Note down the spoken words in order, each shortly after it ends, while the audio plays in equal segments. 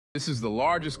This is the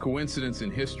largest coincidence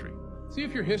in history. See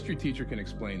if your history teacher can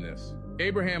explain this.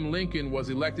 Abraham Lincoln was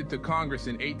elected to Congress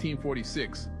in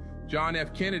 1846. John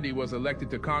F. Kennedy was elected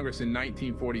to Congress in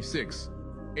 1946.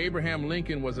 Abraham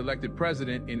Lincoln was elected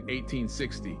president in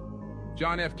 1860.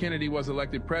 John F. Kennedy was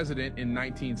elected president in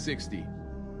 1960.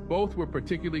 Both were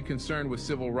particularly concerned with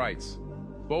civil rights.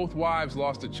 Both wives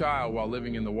lost a child while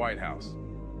living in the White House.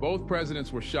 Both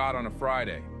presidents were shot on a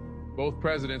Friday. Both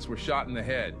presidents were shot in the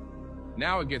head.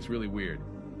 Now it gets really weird.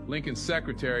 Lincoln's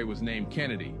secretary was named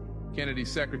Kennedy.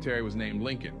 Kennedy's secretary was named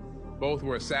Lincoln. Both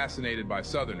were assassinated by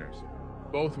Southerners.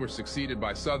 Both were succeeded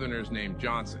by Southerners named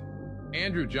Johnson.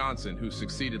 Andrew Johnson, who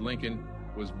succeeded Lincoln,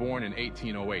 was born in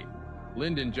 1808.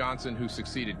 Lyndon Johnson, who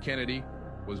succeeded Kennedy,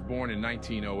 was born in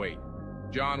 1908.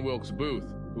 John Wilkes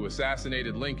Booth, who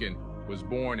assassinated Lincoln, was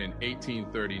born in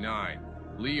 1839.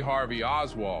 Lee Harvey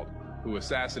Oswald, who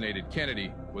assassinated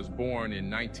Kennedy, was born in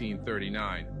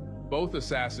 1939. Both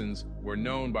assassins were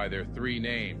known by their three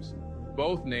names.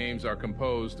 Both names are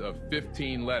composed of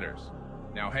 15 letters.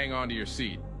 Now hang on to your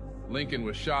seat. Lincoln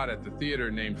was shot at the theater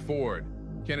named Ford.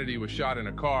 Kennedy was shot in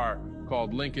a car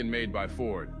called Lincoln made by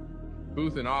Ford.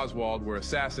 Booth and Oswald were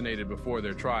assassinated before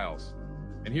their trials.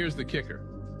 And here's the kicker.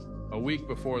 A week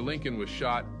before Lincoln was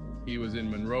shot, he was in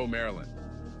Monroe, Maryland.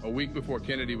 A week before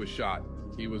Kennedy was shot,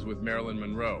 he was with Marilyn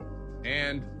Monroe.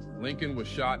 And Lincoln was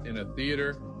shot in a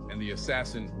theater, and the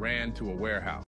assassin ran to a warehouse.